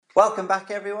Welcome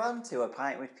back, everyone, to A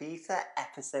Pint with Peter,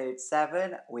 episode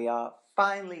 7. We are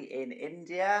finally in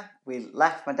India. We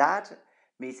left my dad,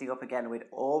 meeting up again with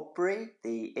Aubrey,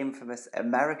 the infamous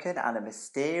American and a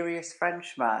mysterious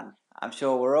Frenchman. I'm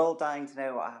sure we're all dying to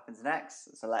know what happens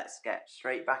next, so let's get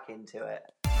straight back into it.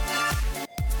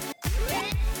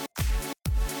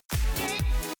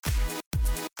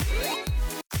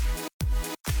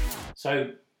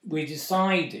 So we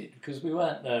decided, because we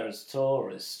weren't there as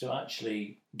tourists, to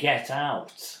actually get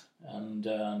out and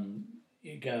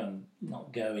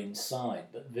not go inside,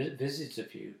 but visit a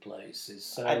few places.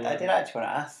 So I did actually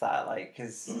want to ask that,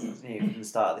 because from the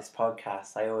start of this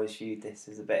podcast, I always viewed this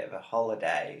as a bit of a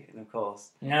holiday, and of course,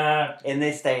 in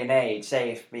this day and age, say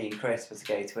if me and Chris were to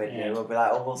go to India, we'll be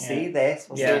like, "Oh, we'll see this,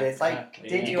 we'll see this." Exactly,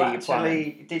 did you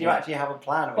actually have a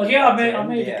plan? Well, yeah, I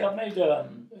made a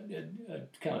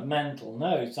kind of mental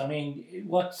note. I mean,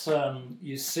 what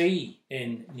you see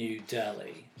in New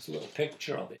Delhi, there's a little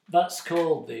picture of it. That's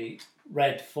called the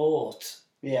Red Fort.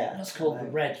 Yeah. That's called the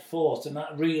Red Fort, and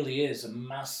that really is a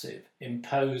massive,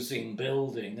 imposing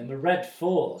building. And the Red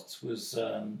Fort was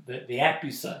the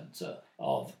epicenter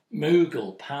of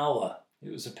Mughal power.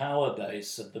 It was a power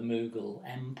base of the Mughal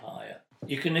Empire.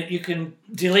 You can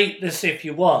delete this if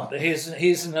you want, but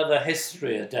here's another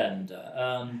history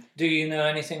addenda. Do you know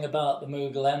anything about the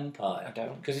Mughal Empire? I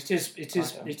don't. Because it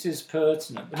is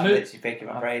pertinent. I'm literally picking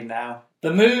my brain now. The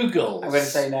Mughals. I'm going to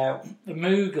say no. The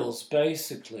Mughals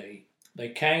basically they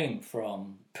came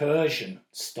from Persian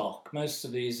stock. Most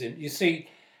of these, you see,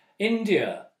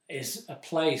 India is a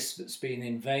place that's been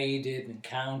invaded and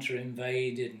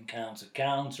counter-invaded and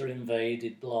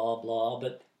counter-invaded, blah blah.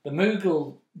 But the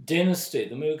Mughal dynasty,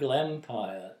 the Mughal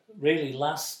Empire, really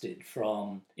lasted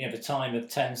from the time of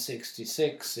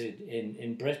 1066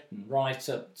 in Britain right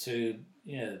up to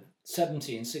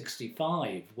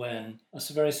 1765, when that's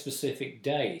a very specific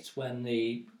date when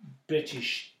the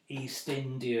British East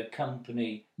India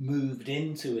Company moved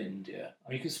into India. I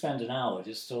mean, you could spend an hour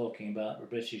just talking about the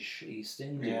British East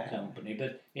India Company,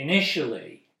 but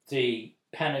initially the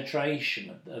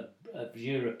penetration of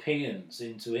Europeans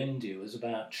into India was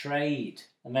about trade,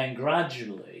 and then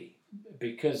gradually,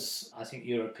 because I think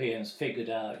Europeans figured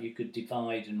out you could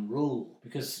divide and rule,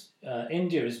 because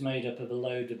India is made up of a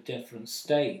load of different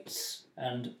states,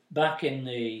 and back in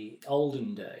the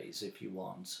olden days, if you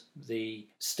want, the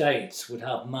states would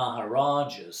have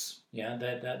maharajas.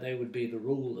 They would be the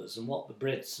rulers, and what the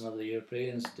Brits and other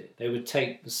Europeans did, they would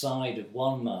take the side of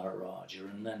one maharaja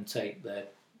and then take their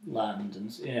land,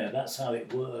 and that's how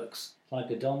it works,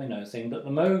 like a domino thing. But the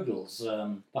Mughals,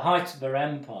 the height of their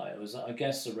empire was, I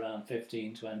guess, around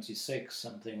 1526,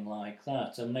 something like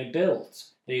that, and they built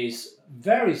these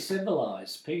very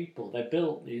civilized people. They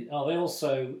built they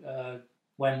also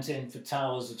went in for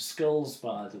towers of skulls,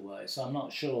 by the way, so I'm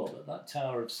not sure, but that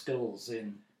Tower of Skulls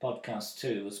in podcast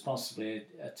 2 was possibly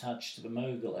attached to the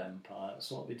Mughal Empire.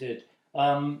 That's what we did.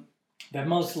 They're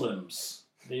Muslims.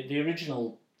 The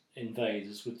original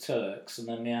invaders were Turks, and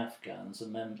then the Afghans,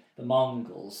 and then the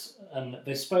Mongols, and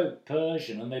they spoke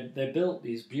Persian, and they built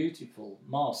these beautiful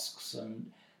mosques. And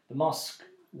the mosque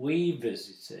we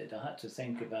visited, I had to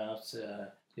think about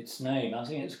its name. I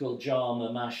think it's called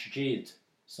Jama Masjid,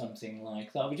 something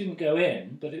like that. We didn't go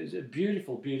in, but it was a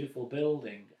beautiful, beautiful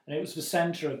building, and it was the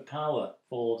centre of power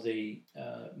for the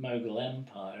Mughal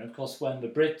Empire. And of course, when the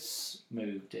Brits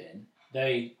moved in,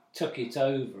 they took it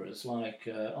over as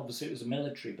obviously it was a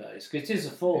military base. It is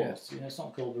a fort, it's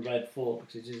not called the Red Fort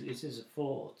because it is a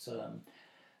fort.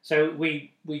 So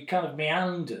we kind of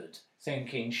meandered,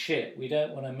 thinking, shit, we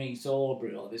don't want to meet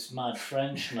Aubrey or this mad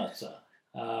French nutter.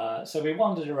 So we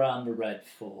wandered around the Red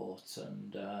Fort,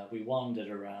 and we wandered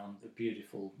around the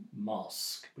beautiful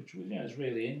mosque, which was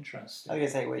really interesting. I was going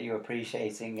to say, were you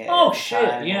appreciating it? Oh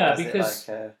shit, yeah, because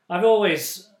I've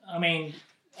always,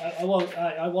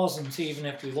 I wasn't, even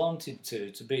if we wanted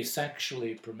to be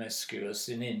sexually promiscuous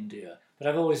in India, but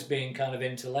I've always been kind of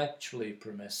intellectually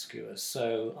promiscuous.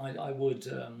 So I would,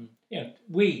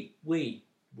 we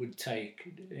would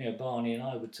take, Barney and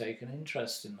I would take an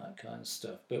interest in that kind of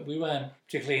stuff. But we weren't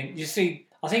particularly, you see,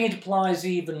 I think it applies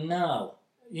even now.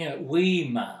 We,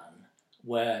 man,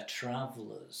 were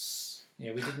travellers.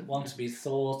 We didn't want to be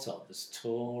thought of as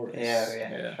tourists.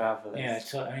 Yeah. Travellers.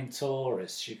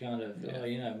 Tourists. You kind of,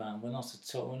 man, we're not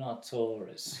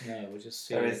tourists. No, we're just.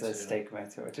 There is a stigma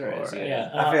to a tourist.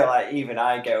 Yeah. I feel like even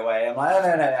I go away. I'm like,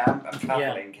 oh no, I'm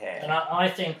travelling here. And I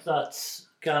think that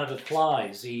kind of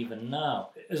applies even now.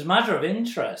 As a matter of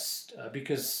interest,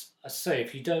 because I say,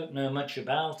 if you don't know much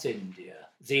about India,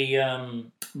 the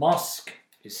mosque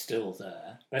is still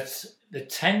there, but the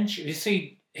tension. You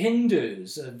see,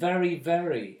 Hindus are very,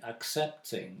 very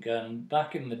accepting, and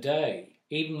back in the day,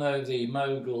 even though the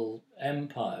Mughal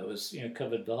Empire was,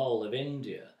 covered the whole of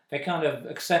India, they kind of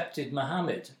accepted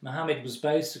Muhammad. Muhammad was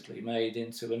basically made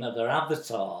into another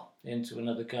avatar, into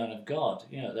another kind of god.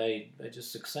 They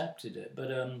just accepted it. But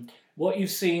what you've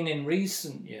seen in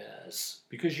recent years,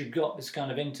 because you've got this kind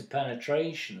of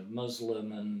interpenetration of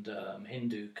Muslim and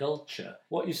Hindu culture,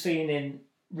 what you've seen in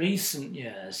recent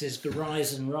years is the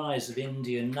rise of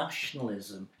Indian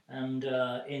nationalism. And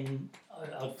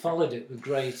I followed it with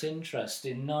great interest.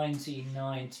 In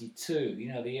 1992,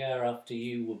 the year after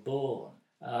you were born,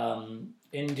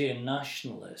 Indian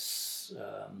nationalists,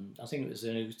 I think it was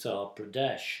in Uttar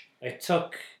Pradesh, they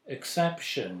took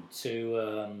exception to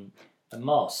a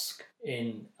mosque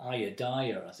in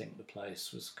Ayodhya, I think the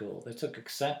place was called. They took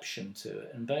exception to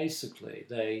it, and basically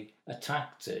they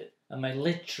attacked it, and they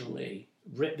literally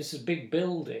ripped, this is a big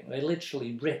building, they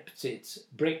literally ripped it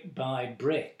brick by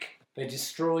brick. They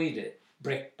destroyed it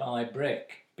brick by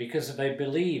brick, because they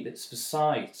believe it's the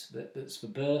site that's the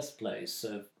birthplace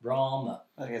of Rama.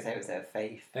 I was going to say it was their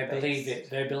faith.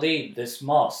 They believe this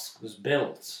mosque was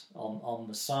built on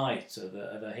the site of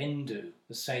a Hindu,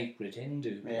 a sacred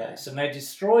Hindu place. And they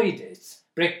destroyed it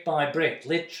brick by brick,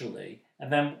 literally.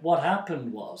 And then what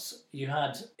happened was you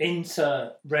had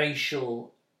interracial.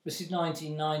 This is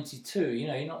 1992,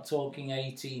 you're not talking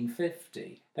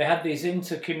 1850. They had these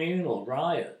intercommunal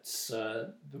riots.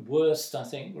 The worst, I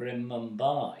think, were in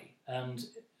Mumbai. And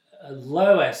a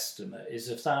low estimate is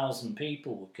 1,000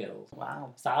 people were killed.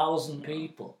 Wow. 1,000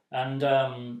 people. And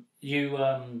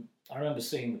I remember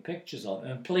seeing the pictures of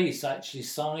it, and police actually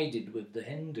sided with the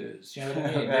Hindus. You know what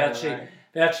I mean?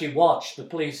 They actually watched, the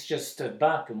police just stood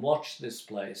back and watched this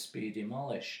place be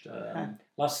demolished.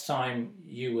 Last time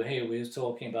you were here, we were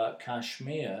talking about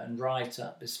Kashmir, and right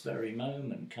at this very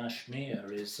moment, Kashmir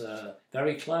is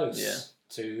very close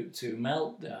to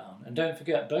meltdown. And don't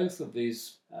forget, both of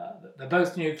these, they're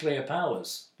both nuclear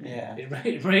powers. Yeah.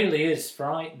 It really is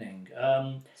frightening.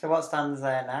 So what stands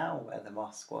there now where the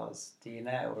mosque was? Do you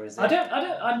know, or is it?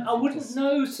 I wouldn't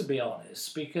know, to be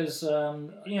honest, because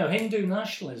Hindu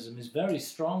nationalism is very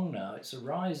strong now. It's a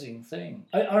rising thing.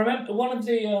 I remember one of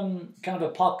the kind of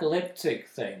apocalyptic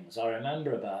things I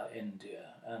remember about India,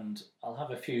 and I'll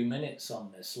have a few minutes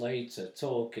on this later,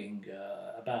 talking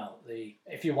about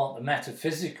if you want, the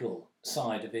metaphysical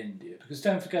side of India, because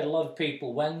don't forget, a lot of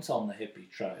people went on the hippie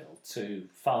trail to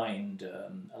find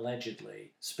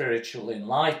allegedly spiritual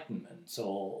enlightenment,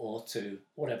 or to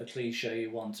whatever cliche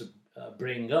you want to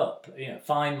bring up,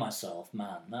 find myself,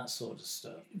 man, that sort of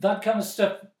stuff. That kind of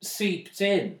stuff seeped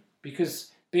in,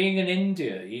 because being in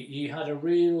India, you had a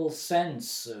real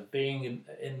sense of being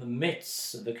in the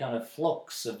midst of the kind of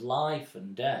flux of life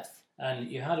and death.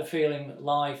 And you had a feeling that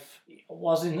life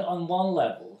was, on one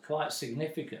level, quite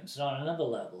significant, and on another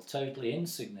level, totally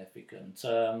insignificant.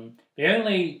 The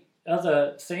only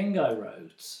other thing I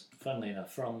wrote, funnily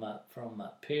enough, from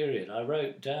that period, I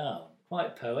wrote down,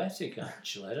 quite poetic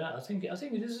actually. I think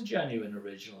it is a genuine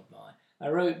original of mine. I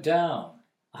wrote down,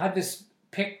 I had this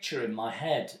picture in my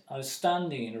head. I was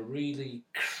standing in a really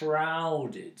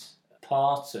crowded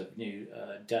part of New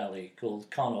Delhi called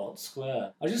Connaught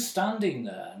Square. I was just standing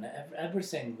there, and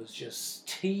everything was just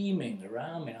teeming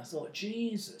around me. And I thought,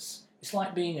 Jesus, it's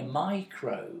like being a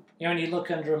microbe. When you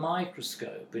look under a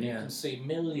microscope and you can see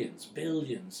millions,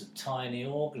 billions of tiny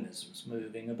organisms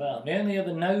moving about. The only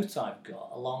other note I've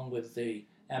got, along with the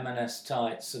M&S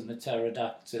tights and the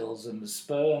pterodactyls and the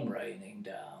sperm raining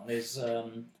down, is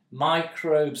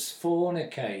microbes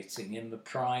fornicating in the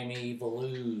primeval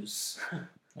ooze.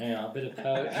 Yeah, a bit of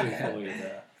poetry for you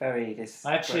there. Very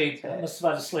descriptive. I must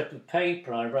have had a slip of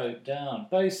paper I wrote down.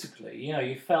 Basically,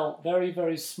 you felt very,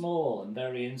 very small and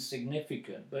very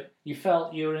insignificant, but you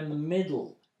felt you were in the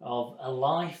middle of a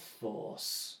life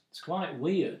force. It's quite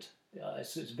weird.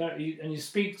 It's very, and you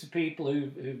speak to people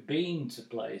who've been to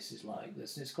places like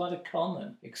this, and it's quite a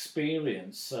common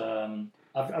experience.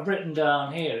 I've written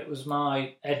down here, it was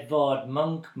my Edvard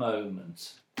Munch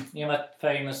moment. That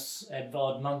famous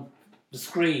Edvard Munch, the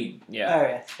Scream. Yeah. Oh,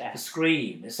 yes, yeah. The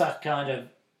Scream. It's that kind of,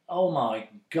 oh my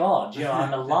God,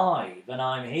 I'm alive and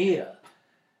I'm here.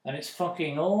 And it's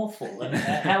fucking awful. And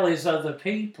hell is other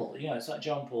people. It's that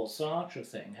John Paul Sartre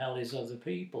thing, hell is other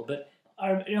people. But,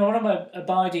 one of my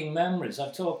abiding memories,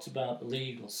 I've talked about the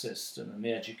legal system and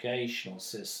the educational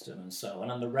system and so on,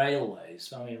 and the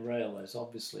railways. Railways,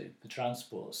 obviously, the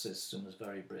transport system was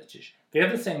very British. The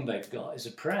other thing they've got is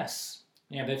a press.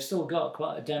 They've still got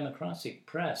quite a democratic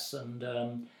press, and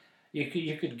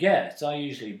you could get. I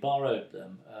usually borrowed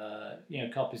them.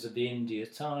 Copies of the India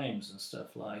Times and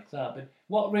stuff like that. But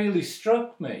what really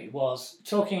struck me was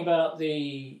talking about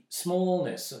the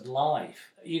smallness of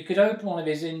life. You could open one of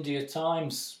his India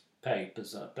Times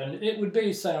papers up, and it would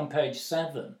be, say, on page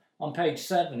 7. On page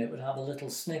 7, it would have a little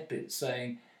snippet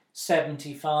saying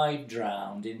 75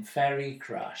 drowned in ferry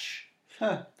crash.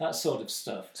 That sort of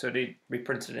stuff. So they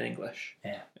reprinted in English?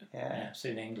 Yeah, it's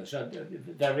in English.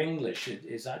 Their English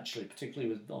is actually,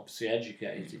 particularly with obviously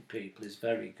educated people, is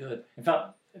very good. In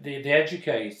fact, the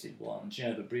educated ones,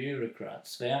 the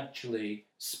bureaucrats, they actually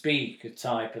speak a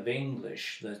type of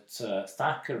English that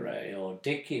Thackeray or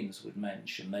Dickens would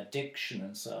mention. Their diction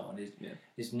and so on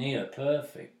is near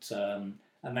perfect. And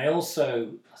they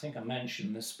also, I think I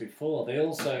mentioned this before,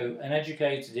 an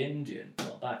educated Indian,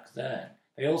 well, back then,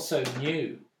 they also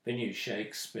knew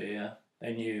Shakespeare,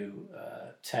 they knew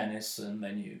Tennyson,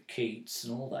 they knew Keats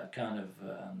and all that kind of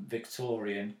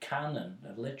Victorian canon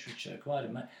of literature,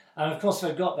 and of course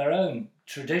they've got their own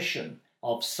tradition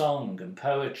of song and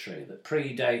poetry that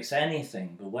predates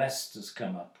anything the West has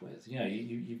come up with.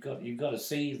 You've got to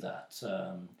see that.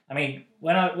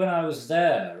 When I was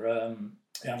there,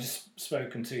 I've just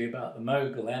spoken to you about the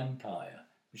Mughal Empire,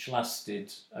 which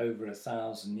lasted over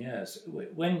 1,000 years.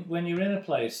 When you're in a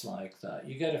place like that,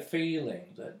 you get a feeling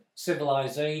that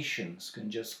civilizations can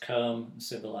just come, and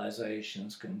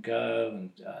civilizations can go,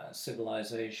 and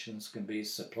civilizations can be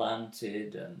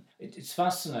supplanted, and it's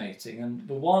fascinating. And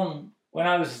when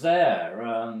I was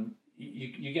there,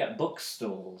 you get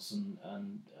bookstores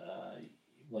and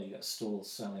you get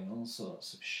stalls selling all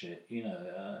sorts of shit,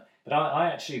 But I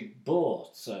actually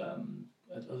bought a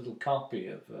little copy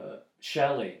of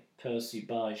Percy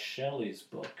Bysshe Shelley's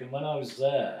book, and when I was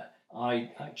there,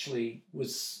 I actually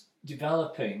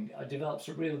developed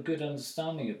a real good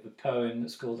understanding of the poem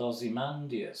that's called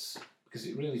Ozymandias, because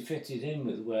it really fitted in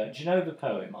with where. Do you know the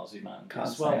poem Ozymandias? Can't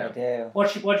say I do.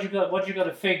 What you got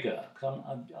to figure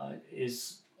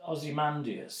is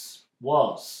Ozymandias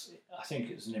was, I think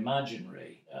it was an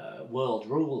imaginary world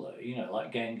ruler,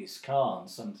 like Genghis Khan,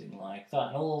 something like that,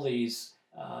 and all these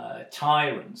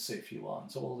tyrants, if you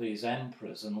want, all these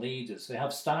emperors and leaders, they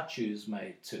have statues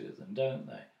made to them, don't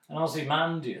they? And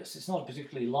Ozymandias, it's not a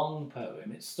particularly long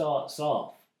poem. It starts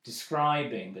off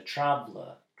describing the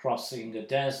traveller crossing a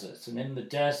desert, and in the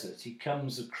desert he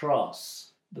comes across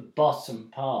the bottom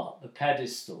part, the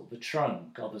pedestal, the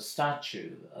trunk of a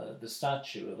statue, the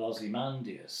statue of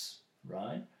Ozymandias,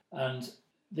 right? And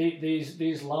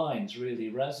these lines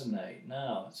really resonate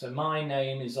now. So, my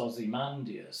name is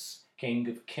Ozymandias, King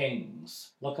of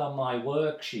Kings. Look on my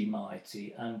work, ye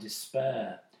mighty, and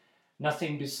despair.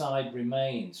 Nothing beside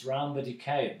remains, round the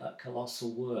decay of that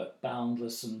colossal work,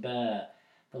 boundless and bare.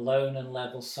 The lone and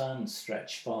level sands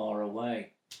stretch far away.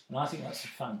 And I think that's a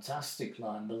fantastic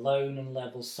line. The lone and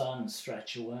level sands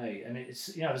stretch away. And it's,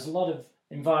 there's a lot of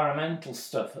environmental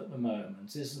stuff at the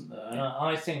moment, isn't there? And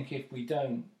I think if we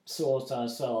don't sort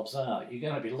ourselves out, you're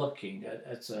going to be looking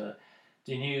at a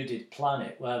denuded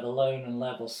planet where the lone and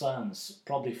level sands,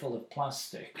 probably full of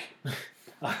plastic,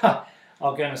 are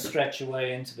going to stretch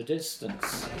away into the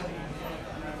distance.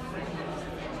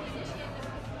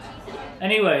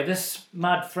 Anyway, this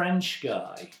mad French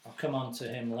guy, I'll come on to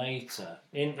him later,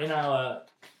 in our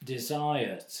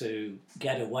desire to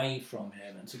get away from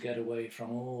him and to get away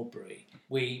from Aubrey,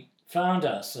 we found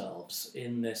ourselves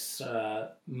in this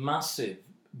massive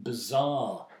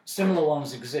bazaar. Similar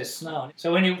ones exist now.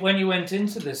 So when you went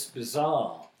into this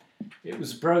bazaar, it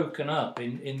was broken up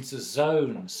into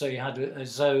zones. So you had a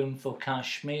zone for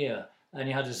Kashmir, and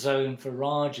you had a zone for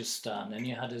Rajasthan, and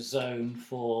you had a zone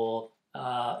for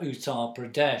Uttar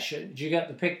Pradesh. Do you get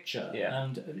the picture? Yeah.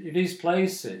 And these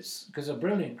places, because they're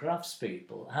brilliant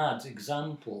craftspeople, had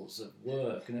examples of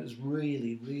work, and it was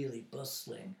really, really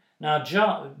bustling. Now,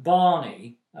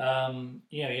 Barney,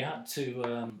 you had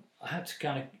to. I had to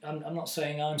kind of, I'm not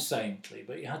saying I'm saintly,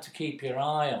 but you had to keep your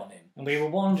eye on him. And we were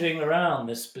wandering around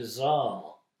this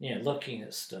bazaar, looking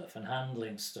at stuff and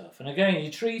handling stuff. And again,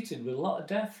 you're treated with a lot of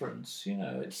deference.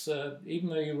 It's even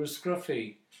though you were a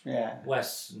scruffy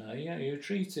Westerner, you're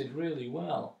treated really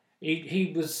well.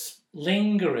 He was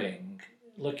lingering,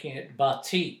 looking at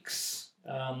batiks.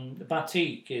 The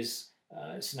batik is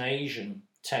it's an Asian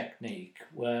technique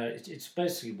where it's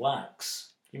basically wax.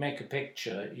 You make a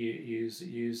picture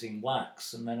using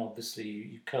wax, and then obviously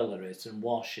you colour it and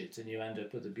wash it, and you end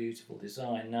up with a beautiful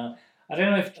design. Now, I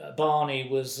don't know if Barney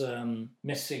was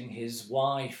missing his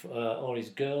wife or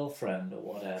his girlfriend or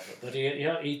whatever, but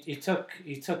he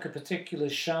took a particular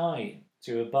shine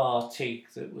to a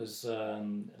batik that was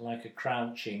like a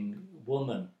crouching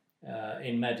woman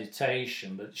in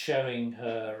meditation, but showing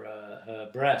her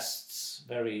breasts,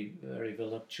 very, very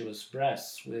voluptuous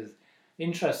breasts, with,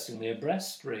 interestingly, a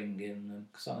breast ring in them,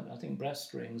 because I think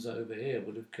breast rings over here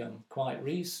would have come quite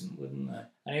recent, wouldn't they?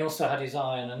 And he also had his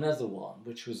eye on another one,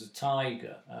 which was a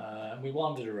tiger. And we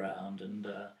wandered around, and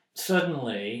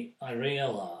suddenly I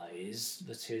realised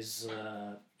that his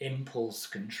impulse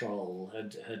control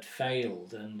had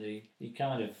failed, and he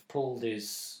kind of pulled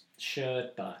his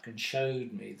shirt back and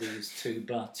showed me these two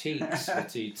batiks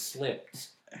that he'd slipped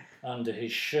under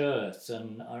his shirt,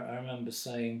 and I remember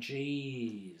saying,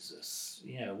 Jesus,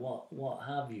 what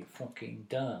have you fucking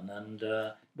done? And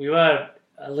we were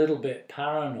a little bit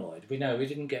paranoid. We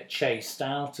didn't get chased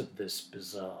out of this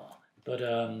bazaar, but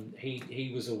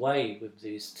he was away with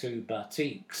these two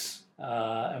batiks.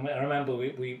 And I remember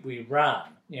we ran.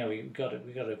 We got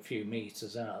a few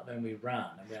meters out, then we ran,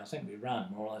 and I think we ran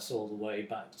more or less all the way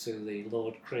back to the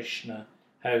Lord Krishna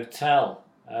Hotel.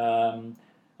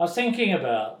 I was thinking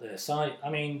about this.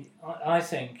 I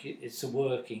think it's a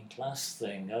working class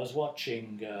thing. I was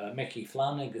watching Mickey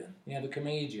Flanagan, the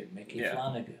comedian Mickey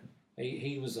Flanagan.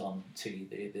 He was on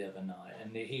TV the other night,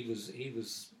 and it was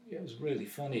really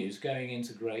funny. He was going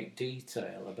into great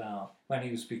detail about when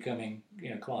he was becoming,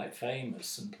 quite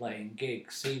famous and playing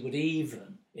gigs. He would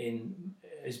even, in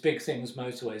his big thing was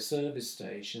motorway service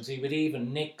stations, he would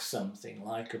even nick something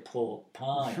like a pork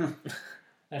pie.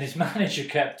 And his manager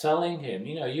kept telling him,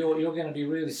 you're going to be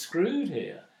really screwed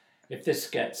here if this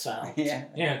gets out.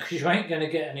 Because you ain't going to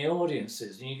get any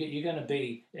audiences. You're going to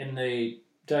be in the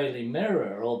Daily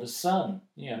Mirror or the Sun.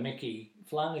 Mickey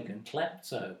Flanagan,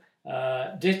 klepto.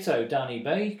 Ditto Danny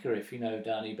Baker, if you know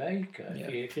Danny Baker.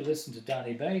 If you listen to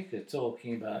Danny Baker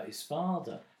talking about his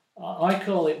father, I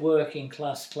call it working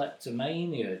class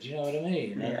kleptomania. Do you know what I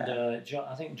mean? And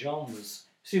I think John was...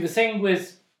 See, the thing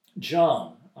with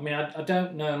John... I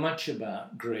don't know much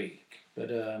about Greek, but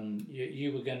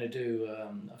you were going to do...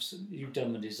 you've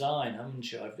done the design,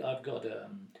 haven't you? I've got a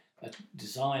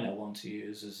design I want to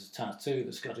use as a tattoo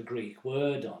that's got a Greek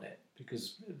word on it,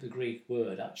 because the Greek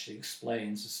word actually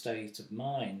explains a state of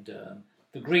mind.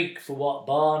 The Greek for what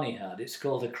Barney had, it's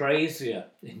called akrasia,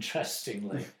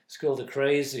 interestingly. It's called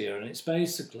akrasia, and it's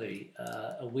basically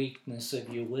a weakness of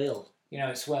your will.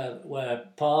 It's where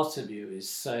part of you is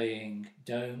saying,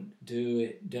 don't do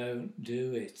it, don't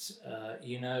do it.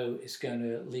 It's going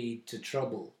to lead to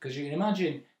trouble. Because you can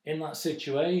imagine in that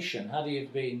situation, had he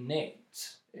been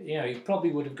nicked, he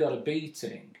probably would have got a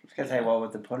beating. I was going to say, what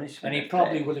would the punishment And he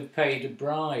probably would have paid a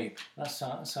bribe. That's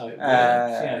how it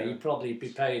works. You'd probably be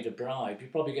paid a bribe.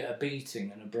 You'd probably get a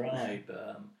beating and a bribe.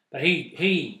 But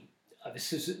I'm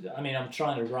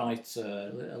trying to write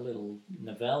a little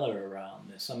novella around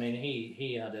this.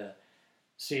 He had a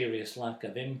serious lack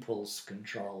of impulse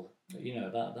control.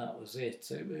 That was it.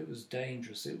 It was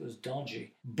dangerous. It was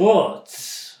dodgy. But,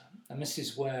 and this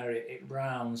is where it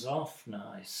rounds off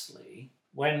nicely,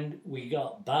 when we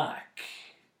got back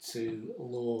to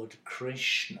Lord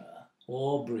Krishna,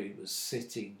 Aubrey was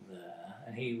sitting there,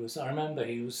 and I remember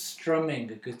he was strumming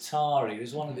a guitar. He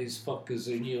was one of these fuckers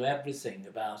who knew everything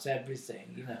about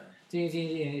everything,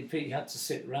 He had to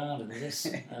sit round and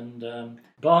listen. And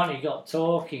Barney got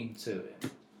talking to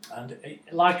him, and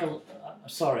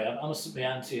sorry, I mustn't be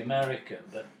anti-American,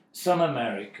 but some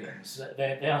Americans,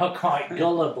 they are quite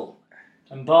gullible.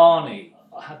 And Barney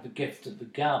had the gift of the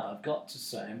gab, I've got to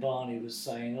say. And Barney was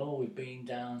saying, we've been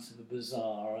down to the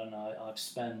bazaar, and I've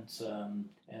spent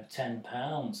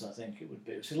 £10, I think it would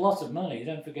be. It's a lot of money.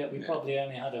 Don't forget, we probably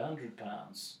only had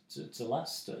 £100 to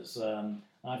last us.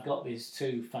 I've got these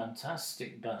two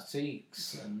fantastic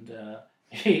batiks, and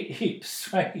he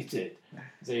persuaded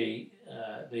the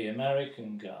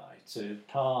American guy to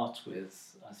part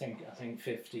with, I think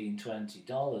 $15,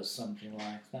 $20, something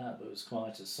like that. But it was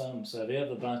quite a sum. So the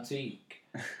other batik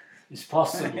is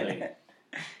possibly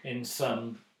in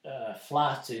some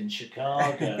flat in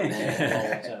Chicago or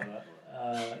whatever.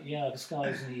 This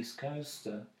guy's an East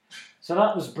Coaster. So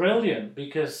that was brilliant,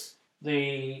 because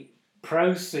the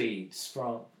proceeds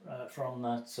from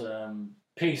that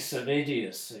piece of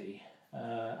idiocy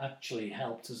actually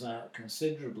helped us out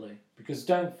considerably. Because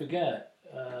don't forget,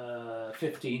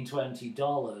 $15,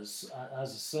 $20, as I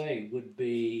say, would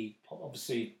be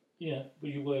obviously, will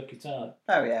you work it out?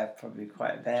 Oh yeah, probably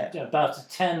quite a bit. About a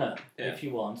tenner, if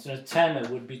you want. And a tenner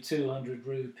would be 200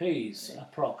 rupees,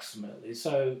 approximately.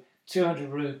 So 200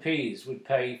 rupees would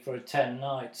pay for a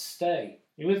 10-night stay.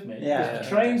 You with me? Yeah. Because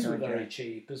the trains were very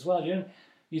cheap as well.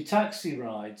 Your taxi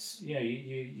rides,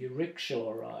 your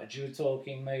rickshaw rides, you were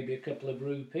talking maybe a couple of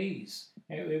rupees.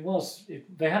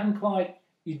 They hadn't quite...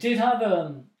 You did have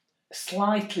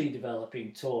slightly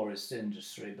developing tourist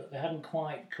industry, but they hadn't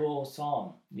quite caught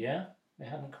on. Yeah, they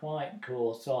hadn't quite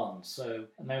caught on. So,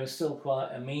 and they were still quite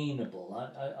amenable.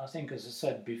 I think, as I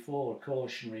said before, a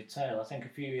cautionary tale. I think a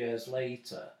few years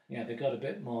later, they got a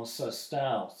bit more sussed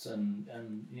out, and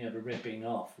the ripping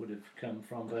off would have come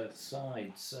from both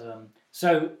sides.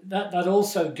 So that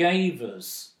also gave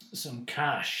us some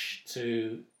cash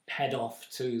to head off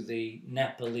to the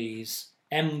Nepalese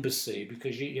embassy,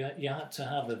 because you had to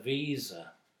have a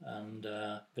visa, and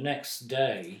the next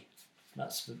day,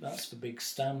 that's the big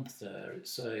stamp there. It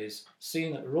says,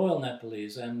 "Seen at the Royal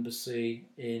Nepalese Embassy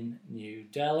in New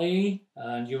Delhi,"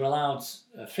 and you're allowed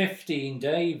a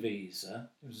 15-day visa.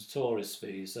 It was a tourist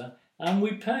visa, and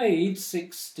we paid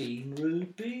 16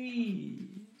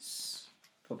 rupees.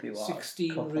 Probably what?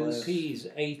 16 rupees,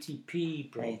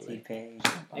 80p probably. 80p.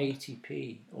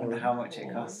 80p. Or how much it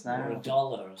costs now. Or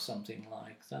 $1 or something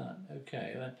like that.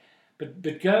 Okay.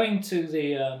 But going to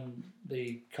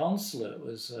the consulate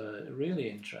was a really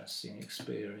interesting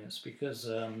experience, because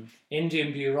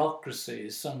Indian bureaucracy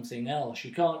is something else.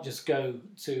 You can't just go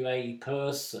to a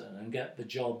person and get the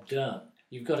job done.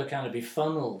 You've got to kind of be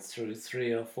funneled through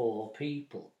 3 or 4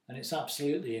 people. And it's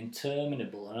absolutely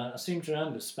interminable. And I seem to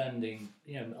remember spending,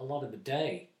 a lot of the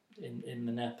day in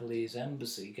the Nepalese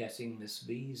embassy getting this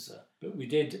visa. But we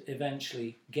did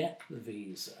eventually get the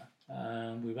visa,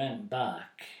 and we went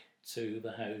back to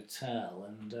the hotel,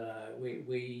 and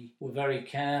we were very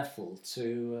careful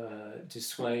to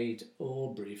dissuade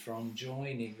Aubrey from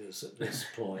joining us at this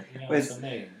point. You know what I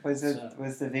mean? Was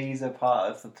the visa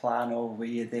part of the plan, or were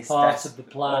you this part of the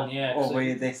plan? Or were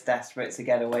you this desperate to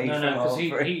get away from Aubrey?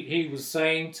 Because he was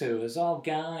saying to us, "Oh,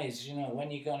 guys, when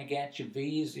are you going to get your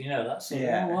visa?" That sort of.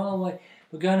 Yeah. Oh, well,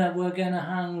 we're gonna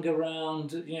hang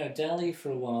around, Delhi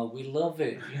for a while. We love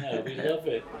it. We love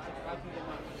it.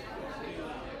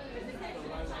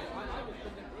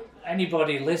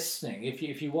 Anybody listening,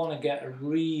 if you want to get a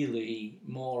really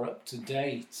more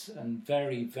up-to-date and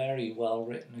very, very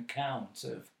well-written account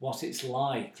of what it's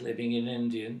like living in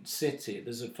Indian city,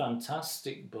 there's a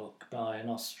fantastic book by an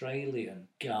Australian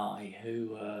guy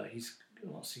who,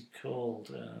 what's he called?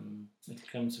 It'll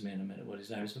come to me in a minute what his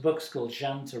name is. The book's called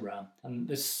Shantaram, and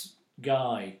this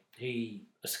guy, he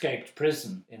escaped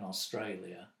prison in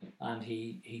Australia, and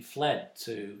he fled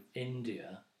to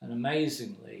India. And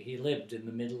amazingly, he lived in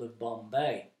the middle of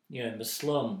Bombay, in the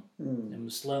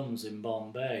slums in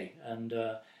Bombay. And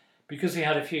because he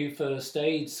had a few first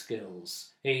aid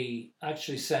skills, he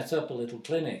actually set up a little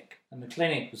clinic. And the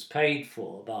clinic was paid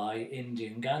for by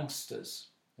Indian gangsters.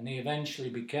 And he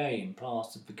eventually became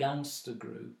part of the gangster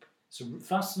group. It's a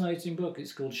fascinating book.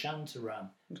 It's called Shantaram.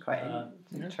 It's quite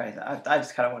interesting. I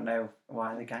just kind of want to know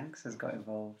why the gangsters got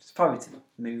involved. It's probably to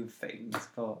move things,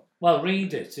 but... Well,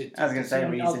 read it. I was going to say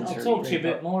I'll talk to you a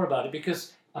bit more about it,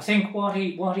 because I think what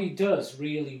he does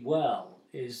really well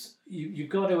is you've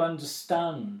got to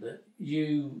understand that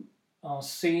you are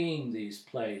seeing these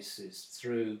places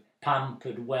through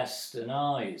pampered Western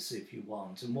eyes, if you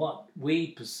want, and what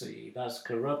we perceive as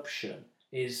corruption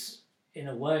is, in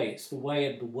a way, it's the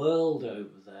way of the world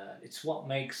over there. It's what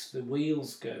makes the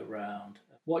wheels go round.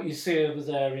 What you see over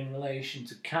there in relation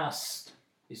to caste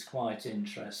is quite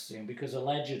interesting, because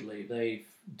allegedly they've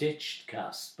ditched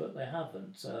caste, but they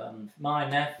haven't. My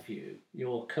nephew,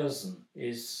 your cousin,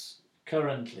 is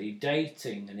currently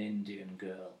dating an Indian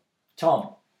girl.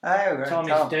 Tom. Oh, right. Tom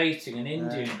is dating an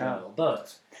Indian girl,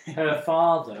 but her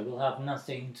father will have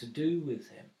nothing to do with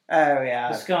him. Oh, yeah.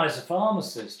 This guy's a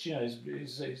pharmacist,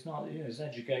 he's not, he's an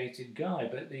educated guy,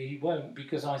 but he won't,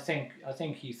 because I think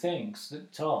he thinks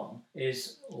that Tom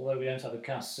is, although we don't have a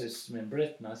caste system in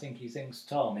Britain, I think he thinks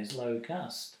Tom is low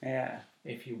caste. Yeah.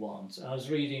 If you want. I was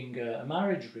reading a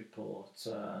marriage report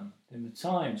in the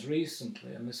Times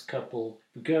recently, and this couple,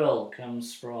 the girl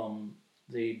comes from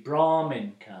the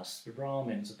Brahmin caste. The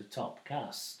Brahmins are the top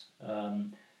caste.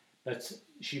 But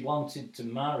she wanted to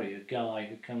marry a guy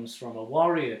who comes from a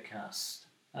warrior caste.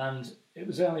 And it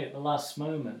was only at the last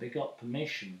moment they got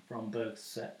permission from both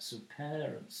sets of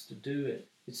parents to do it.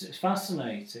 It's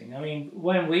fascinating. I mean,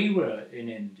 when we were in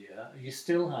India, you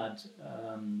still had,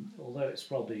 although it's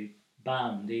probably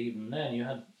banned even then, you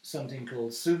had something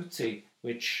called suti,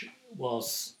 which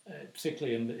was,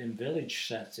 particularly in village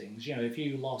settings, if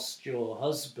you lost your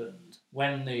husband,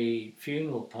 when the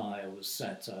funeral pyre was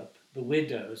set up, the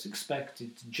widow was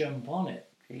expected to jump on it.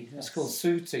 Jesus. It's called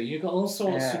suti. You've got all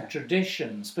sorts of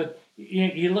traditions, but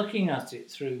you're looking at it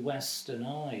through Western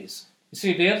eyes. You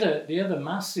see, the other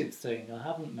massive thing I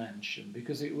haven't mentioned,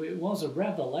 because it was a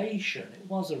revelation. It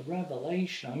was a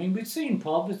revelation. I mean, we've seen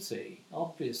poverty,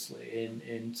 obviously,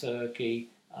 in Turkey,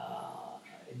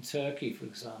 in Turkey, for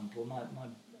example, my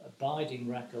abiding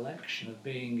recollection of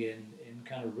being in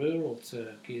kind of rural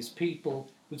Turkey is people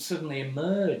would suddenly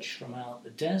emerge from out the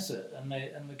desert, and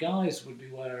the guys would be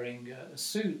wearing a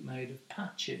suit made of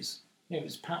patches. It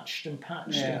was patched and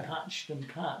patched and patched and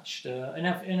patched. In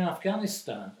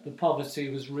Afghanistan, the poverty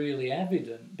was really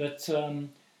evident, but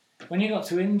when you got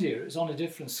to India, it was on a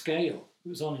different scale.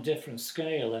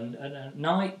 And at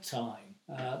night time,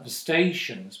 the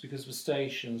stations, because the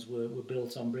stations were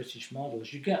built on British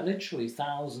models, you get literally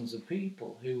thousands of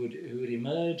people who would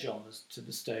emerge to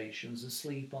the stations and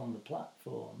sleep on the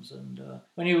platforms. And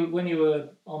when you were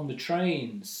on the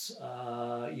trains,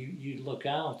 you'd look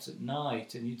out at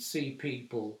night and you'd see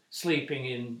people sleeping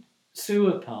in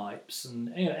sewer pipes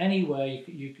and anywhere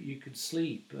you could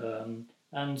sleep.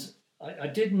 And I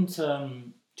didn't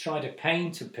try to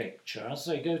paint a picture. I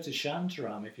say go to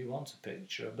Shantaram if you want a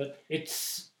picture, but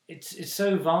it's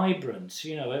so vibrant.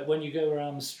 When you go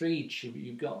around the streets,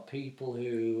 you've got people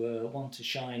who want to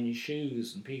shine your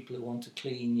shoes and people who want to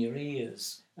clean your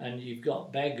ears, and you've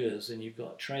got beggars and you've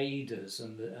got traders,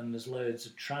 and there's loads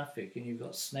of traffic, and you've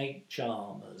got snake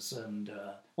charmers. And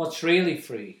what's really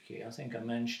freaky, I think I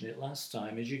mentioned it last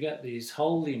time, is you get these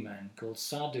holy men called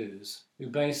sadhus who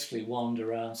basically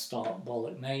wander around stark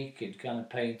bollock naked, kind of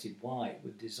painted white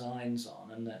with designs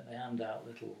on, and they hand out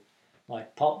little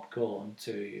like popcorn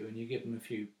to you, and you give them a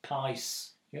few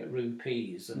pice,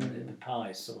 rupees, and the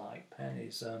pice are like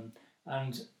pennies.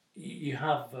 And you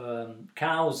have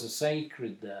cows are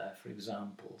sacred there, for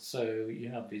example. So you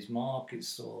have these market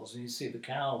stalls, and you see the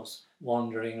cows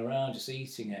wandering around, just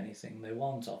eating anything they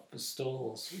want off the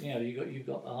stalls. You've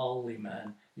got the holy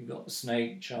men, you've got the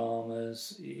snake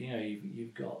charmers,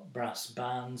 you've got brass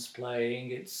bands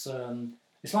playing. It's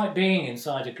like being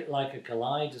inside a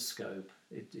kaleidoscope.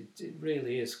 It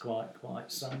really is quite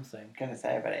something. I'm going to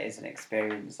say, but it is an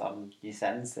experience on your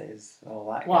senses,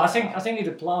 all that. Well, I think it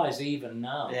applies even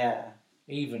now. Yeah.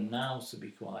 Even now, to be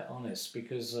quite honest,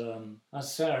 because as I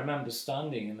say, I remember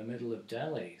standing in the middle of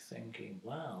Delhi thinking,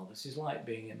 wow, this is like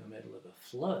being in the middle of a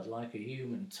flood, like a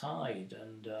human tide.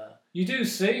 And you do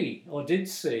see, or did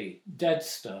see, dead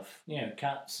stuff,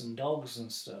 cats and dogs and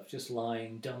stuff just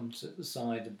lying dumped at the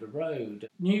side of the road.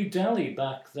 New Delhi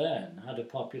back then had a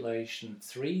population of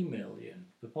 3 million.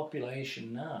 The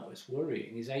population now, it's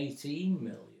worrying, is 18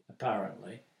 million,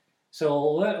 apparently. So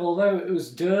although it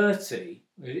was dirty,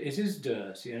 it is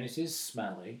dirty and it is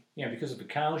smelly, because of the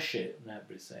cow shit and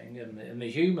everything, and the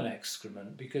human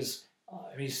excrement, because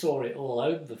you saw it all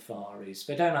over the Far East.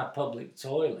 They don't have public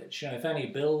toilets. If any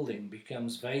building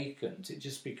becomes vacant, it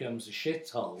just becomes a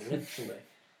shithole, literally.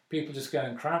 People just go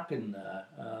and crap in there,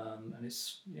 and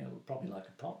it's probably like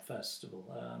a pop festival.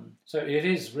 So it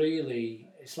is really,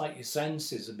 it's like your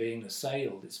senses are being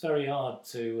assailed. It's very hard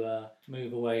to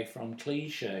move away from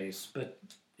cliches, but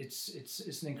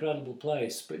it's an incredible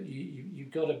place. But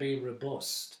you've got to be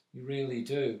robust. You really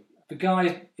do. The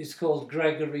guy is called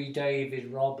Gregory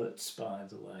David Roberts, by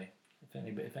the way.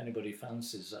 If anybody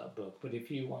fancies that book, but if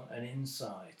you want an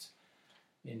insight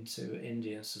into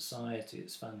Indian society,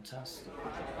 it's fantastic.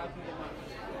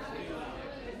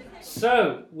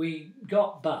 So we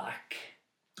got back,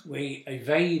 we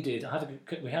evaded,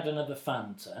 we had another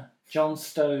Fanta, John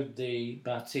stowed the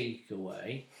batik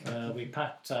away, we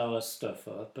packed our stuff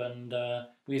up, and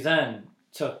we then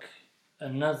took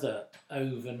another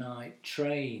overnight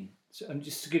train. And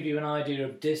just to give you an idea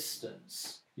of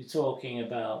distance, you're talking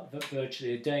about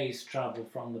virtually a day's travel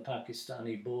from the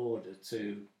Pakistani border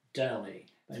to Delhi,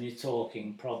 and you're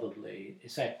talking probably,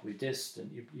 it's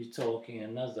equidistant, you're talking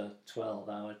another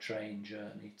 12-hour train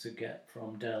journey to get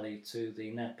from Delhi to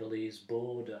the Nepalese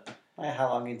border. How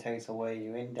long in total were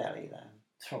you in Delhi then?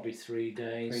 Probably 3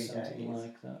 days, something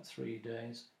like that, 3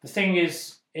 days. The thing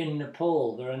is, in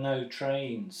Nepal, there are no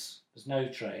trains. There's no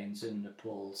trains in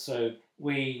Nepal. So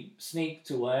we sneaked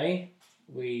away.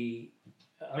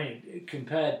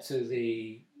 Compared to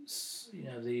the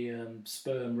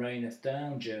sperm raineth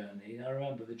down journey, I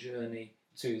remember the journey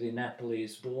to the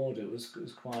Nepalese border was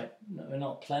quite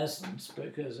not pleasant,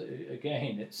 because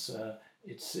again it's a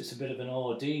bit of an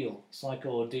ordeal. It's like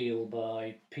ordeal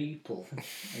by people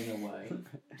in a way.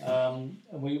 And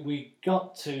we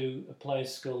got to a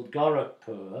place called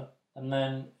Gorakhpur, and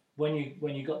then when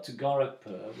you got to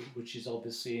Gorakhpur, which is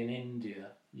obviously in India,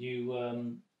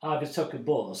 you either took a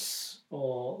bus,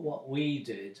 or what we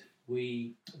did,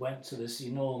 we went to this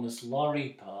enormous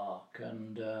lorry park,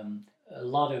 and a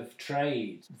lot of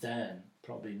trade then,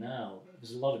 probably now,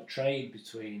 there's a lot of trade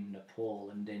between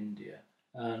Nepal and India.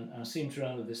 And I seem to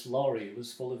remember this lorry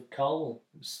was full of coal.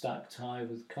 It was stacked high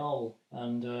with coal.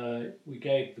 And we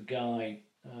gave the guy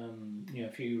a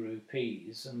few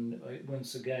rupees, and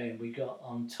once again we got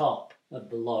on top of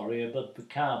the lorry above the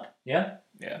cab, Yeah.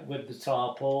 with the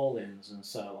tarpaulins and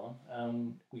so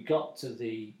on. We got to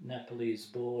the Nepalese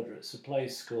border. It's a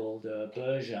place called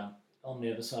Burjan. On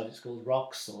the other side, it's called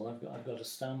Roxal. I've got a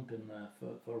stamp in there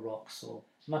for Roxal.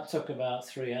 And that took about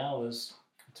 3 hours.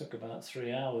 So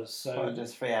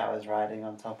just 3 hours riding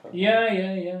on top of.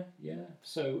 Yeah.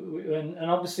 So and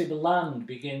obviously the land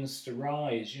begins to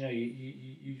rise.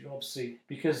 You obviously,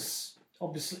 because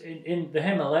obviously in the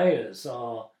Himalayas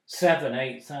are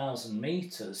 8,000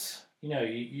 meters.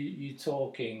 You're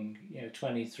talking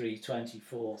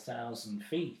 24,000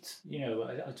 feet.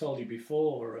 I told you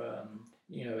before.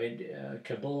 In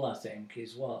Kabul, I think,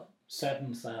 is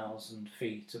 7,000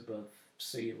 feet above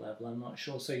sea level. I'm not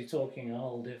sure. So you're talking a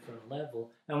whole different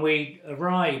level. And we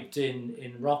arrived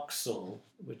in Roxal,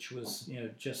 which was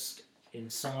just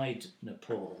inside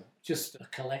Nepal, just a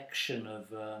collection of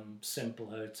simple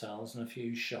hotels and a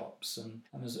few shops, and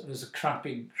there's a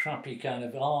crappy kind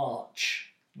of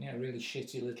arch, really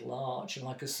shitty little arch, and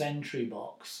like a sentry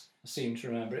box. I seem to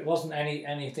remember it wasn't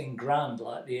anything grand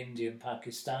like the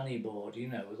Indian-Pakistani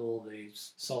border, with all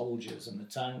these soldiers and the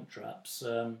tank traps.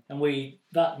 And we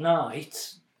that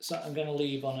night. So I'm going to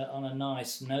leave on a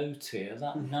nice note here.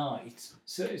 That night,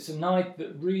 so it's a night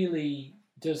that really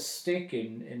does stick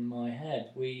in my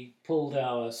head. We pulled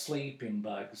our sleeping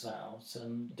bags out,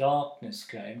 and darkness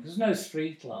came. There's no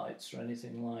street lights or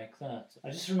anything like that. I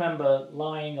just remember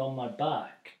lying on my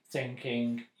back,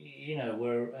 thinking,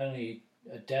 we're only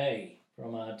a day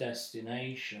from our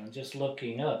destination, and just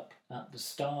looking up at the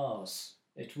stars.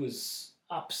 It was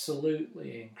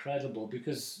absolutely incredible,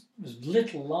 because there's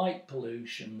little light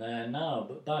pollution there now,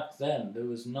 but back then there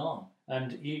was none.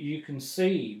 And you can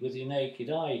see, with your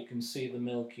naked eye, you can see the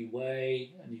Milky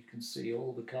Way, and you can see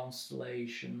all the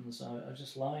constellations. I was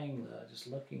just lying there, just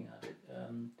looking at it.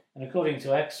 And according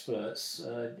to experts,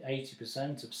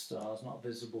 80% of stars not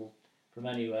visible from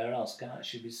anywhere else can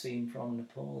actually be seen from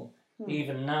Nepal.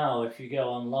 Even now, if you go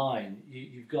online,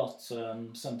 you've got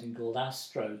something called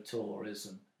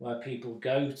astrotourism, where people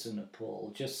go to Nepal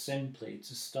just simply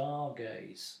to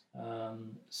stargaze.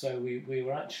 So we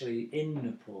were actually in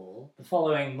Nepal. The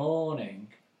following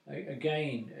morning,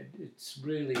 again, it's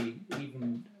really,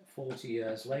 even 40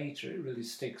 years later, it really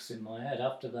sticks in my head.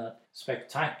 After that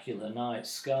spectacular night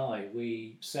sky,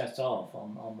 we set off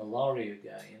on the lorry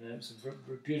again. It was a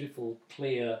beautiful,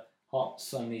 clear, hot,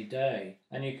 sunny day.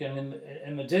 And you can,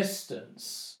 in the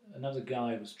distance, another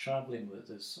guy was travelling with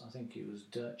us. I think he was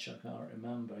Dutch, I can't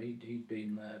remember. He'd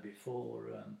been there before.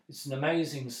 It's an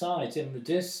amazing sight in the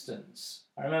distance.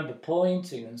 I remember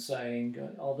pointing and saying,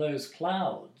 "Are those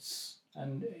clouds?"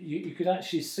 And you could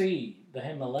actually see the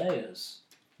Himalayas.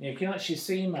 You can actually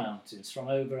see mountains from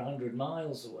over 100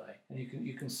 miles away, and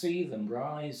you can see them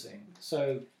rising.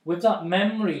 So with that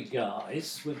memory,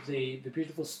 guys, with the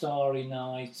beautiful starry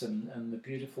night and the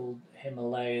beautiful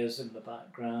Himalayas in the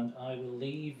background, I will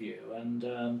leave you. And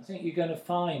I think you're going to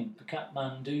find the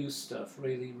Kathmandu stuff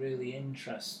really, really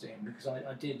interesting, because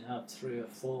I did have 3 or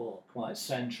 4 quite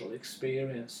central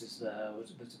experiences there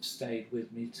that have stayed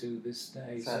with me to this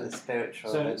day. So the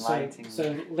spiritual enlightening.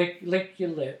 So lick your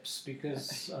lips,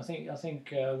 because I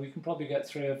think we can probably get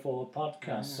 3 or 4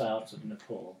 podcasts out of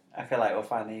Nepal. I feel like we'll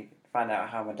finally find out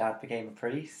how my dad became a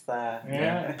priest there.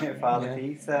 Yeah. Father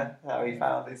Peter, how he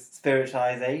found his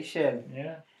spiritualisation.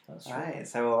 Yeah, that's right. Right,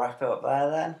 so we'll wrap it up there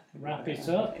then. Wrap it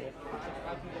up.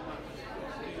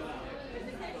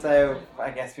 So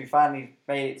I guess we finally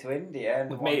made it to India.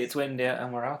 And We've made it to India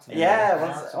and we're out of India.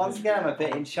 Yeah, once again I'm a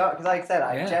bit in shock, because like I said,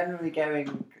 I'm generally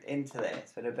going into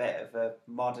this with a bit of a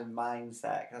modern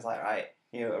mindset. Because I was like, right,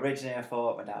 originally I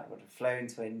thought my dad would have flown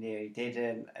to India, he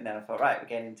didn't, and then I thought, right, we're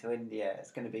getting into India,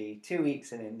 it's going to be 2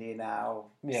 weeks in India now,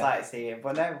 sightseeing,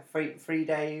 but no, 3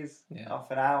 days,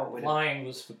 off and out. Flying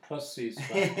was for pussies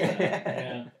back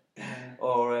then.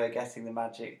 Or getting the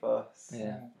magic bus.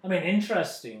 Yeah. I mean,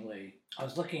 interestingly, I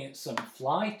was looking at some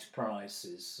flight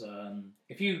prices.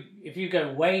 If you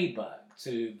go way back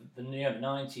to the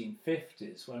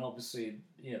 1950s, when obviously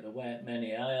there weren't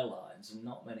many airlines and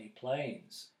not many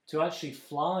planes, to actually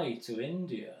fly to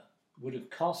India would have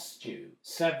cost you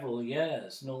several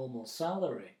years' normal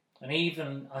salary.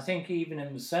 And I think even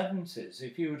in the 70s,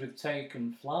 if you would have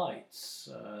taken flights,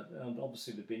 and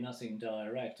obviously there'd be nothing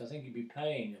direct, I think you'd be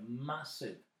paying a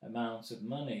massive amount of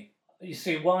money. You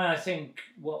see, why I think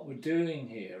what we're doing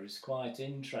here is quite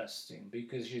interesting,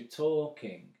 because you're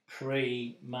talking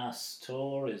pre-mass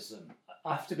tourism.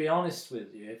 I have to be honest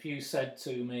with you, if you said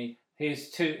to me,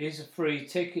 here's a free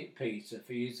ticket, Peter,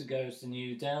 for you to go to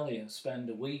New Delhi and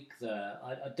spend a week there,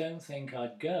 I don't think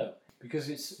I'd go. because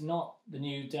it's not the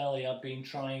New Delhi I've been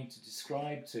trying to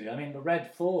describe to you. I mean, the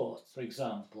Red Fort, for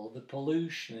example, the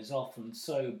pollution is often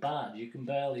so bad you can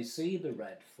barely see the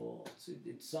Red Fort.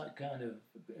 It's that kind of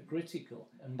critical.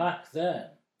 And back then,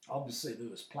 obviously there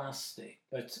was plastic,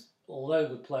 but although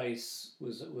the place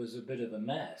was a bit of a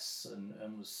mess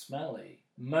and was smelly,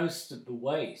 most of the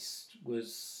waste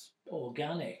was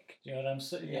organic. Do you know what I'm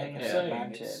saying?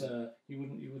 It's,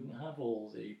 you wouldn't have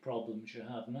all the problems you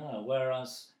have now.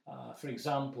 Whereas, for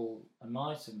example, I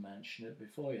might have mentioned it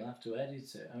before. You'll have to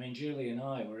edit it. I mean, Julie and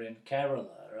I were in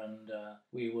Kerala, and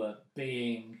we were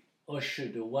being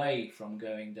ushered away from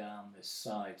going down this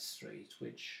side street,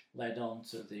 which led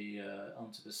onto the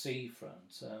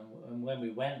seafront. And when we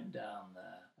went down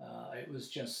there, it was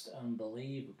just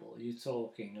unbelievable. You're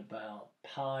talking about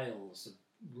piles of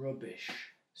rubbish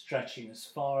stretching as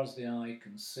far as the eye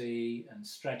can see and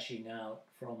stretching out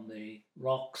from the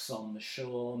rocks on the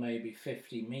shore maybe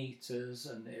 50 metres,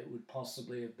 and it would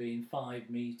possibly have been 5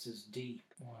 metres deep.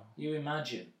 Wow. You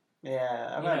imagine.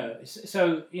 Yeah,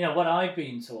 So what I've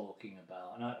been talking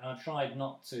about, and I've tried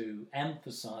not to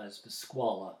emphasise the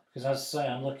squalor, because as I say,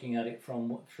 I'm looking at it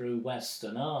through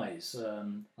Western eyes.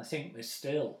 I think they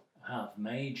still have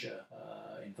major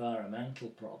environmental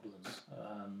problems,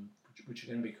 which are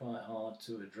going to be quite hard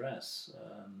to address.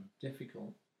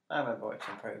 Difficult. I remember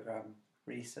watching a programme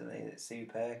recently that Sue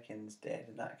Perkins did,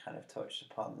 and that kind of touched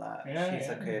upon that. She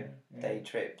took a day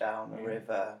trip down the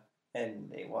river,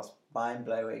 and it was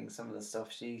mind-blowing, some of the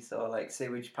stuff she saw, like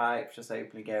sewage pipes just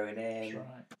openly going in. That's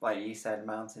right. Like you said,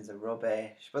 mountains of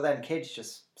rubbish. But then kids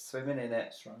just swimming in it.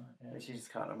 That's right. Yeah. Which you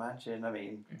just can't imagine. I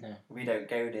mean, No. we don't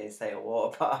go near, say, a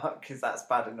water park, because that's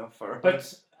bad enough for us.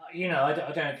 But I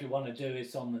don't know if you want to do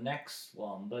it on the next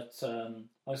one, but I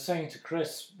was saying to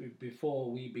Chris before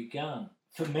we began,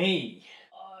 for me,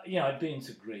 I'd been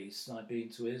to Greece and I'd been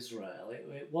to Israel.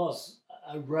 It was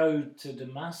a road to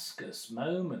Damascus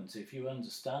moment, if you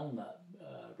understand that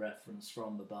reference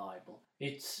from the Bible.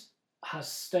 It has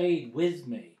stayed with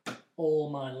me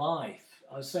all my life.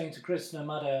 I was saying to Chris, no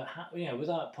matter how,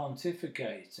 without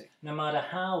pontificating, no matter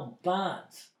how bad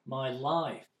my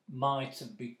life might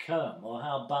have become, or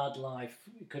how bad life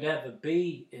could ever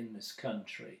be in this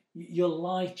country, you're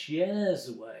light years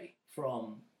away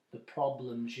from the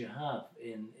problems you have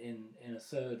in a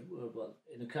third world, well,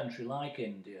 in a country like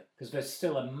India, because there's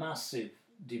still a massive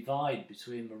divide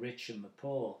between the rich and the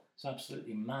poor. It's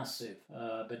absolutely massive.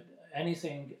 But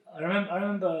anything, I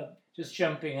remember just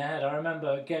jumping ahead. I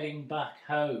remember getting back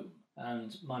home,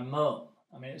 and my mum,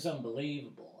 I mean, it's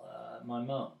unbelievable. My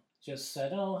mum just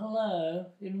said, "Oh, hello,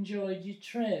 you enjoyed your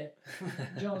trip?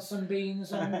 Do you want some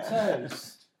beans on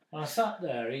toast?" I sat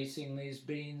there eating these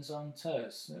beans on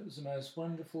toast, and it was the most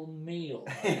wonderful meal.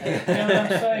 You know what I'm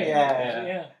saying?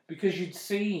 Yeah. Because you'd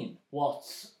seen what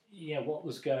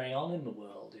was going on in the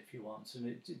world, if you want, and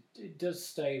it does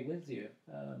stay with you.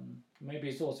 Maybe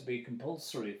it ought to be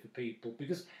compulsory for people,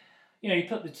 because you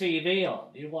put the TV on,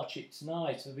 you watch it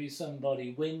tonight, there'll be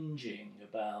somebody whinging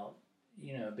about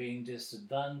being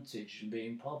disadvantaged and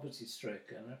being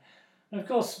poverty-stricken. And of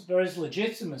course, there is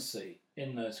legitimacy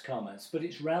in those comments, but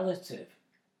it's relative.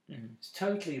 Mm-hmm. It's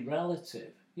totally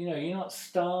relative. You're not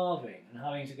starving and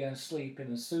having to go and sleep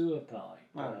in a sewer pipe.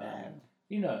 Oh,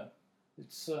 no.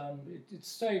 It's it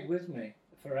stayed with me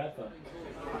forever.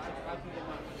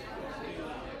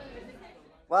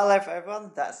 Well,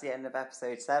 everyone, that's the end of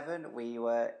episode 7. We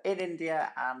were in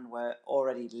India and we're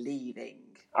already leaving.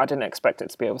 I didn't expect it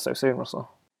to be over so soon, Russell.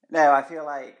 No, I feel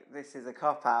like this is a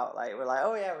cop-out. Like, we're like,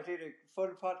 oh yeah, we're doing a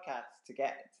fun podcast to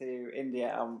get to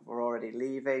India and we're already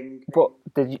leaving. But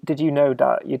did you know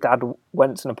that your dad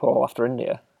went to Nepal after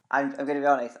India? I'm going to be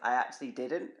honest, I actually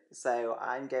didn't. So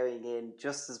I'm going in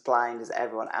just as blind as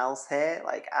everyone else here.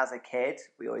 Like, as a kid,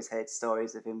 we always heard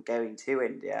stories of him going to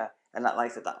India. And like I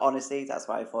said, that honestly, that's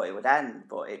where I thought it would end.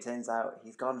 But it turns out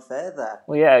he's gone further.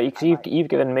 Well, yeah, because you've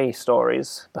given me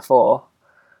stories before,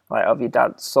 like of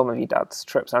some of your dad's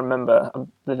trips. I remember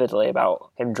vividly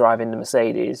about him driving the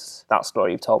Mercedes. That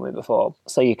story you've told me before.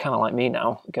 So you're kind of like me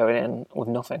now, going in with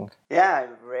nothing. Yeah,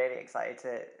 I'm really excited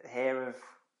to hear of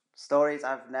stories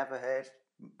I've never heard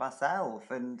myself,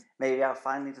 and maybe I'll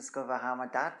finally discover how my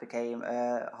dad became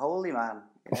a holy man.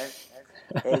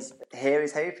 Here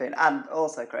is hoping. And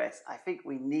also, Chris, I think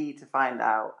we need to find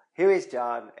out who is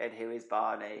John and who is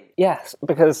Barney. Yes,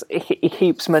 because he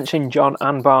keeps mentioning John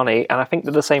and Barney, and I think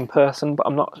they're the same person, but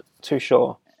I'm not too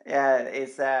sure. Yeah,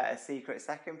 is there a secret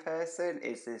second person?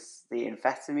 Is this the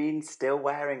amphetamine still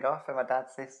wearing off in my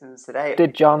dad's systems today?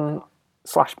 Did John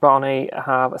 / Barney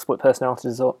have a split personality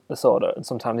disorder, and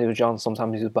sometimes he was John,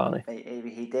 sometimes he was Barney.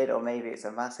 Maybe he did, or maybe it's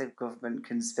a massive government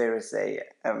conspiracy.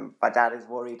 My dad is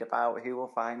worried about who will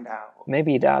find out.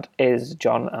 Maybe your dad is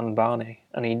John and Barney,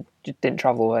 and he didn't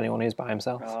travel with anyone, he was by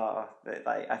himself. Oh,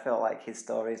 I feel like his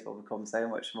stories will become so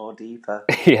much more deeper.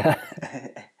 Yeah.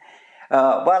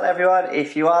 Well, everyone,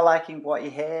 if you are liking what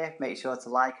you hear, make sure to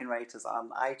like and rate us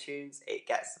on iTunes. It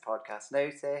gets the podcast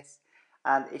notice.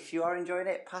 And if you are enjoying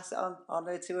it, pass it on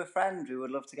to a friend. We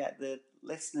would love to get the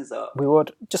listeners up. We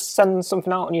would. Just send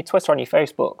something out on your Twitter, on your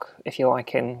Facebook, if you're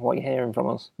liking what you're hearing from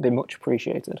us. It'd be much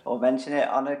appreciated. Or mention it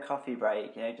on a coffee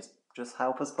break, just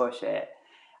help us push it.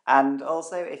 And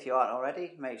also, if you aren't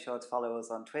already, make sure to follow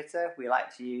us on Twitter. We like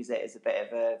to use it as a bit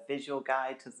of a visual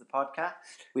guide to the podcast.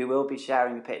 We will be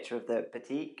sharing a picture of the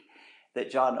boutique that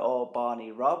John or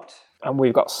Barney robbed. And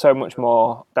we've got so much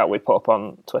more that we put up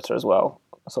on Twitter as well.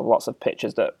 So lots of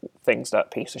pictures, things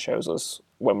that Peter shows us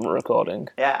when we're recording.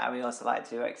 Yeah, and we also like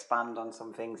to expand on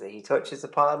some things that he touches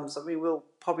upon, so we will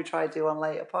probably try to do on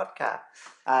later podcasts.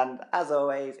 And as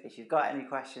always, if you've got any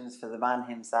questions for the man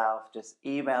himself, just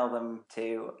email them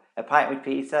to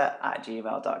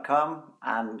apintwithpeter@gmail.com.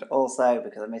 And also,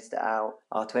 because I missed it out,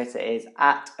 our Twitter is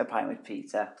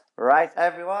 @apintwithpeter. Right,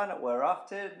 everyone, we're off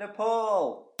to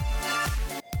Nepal.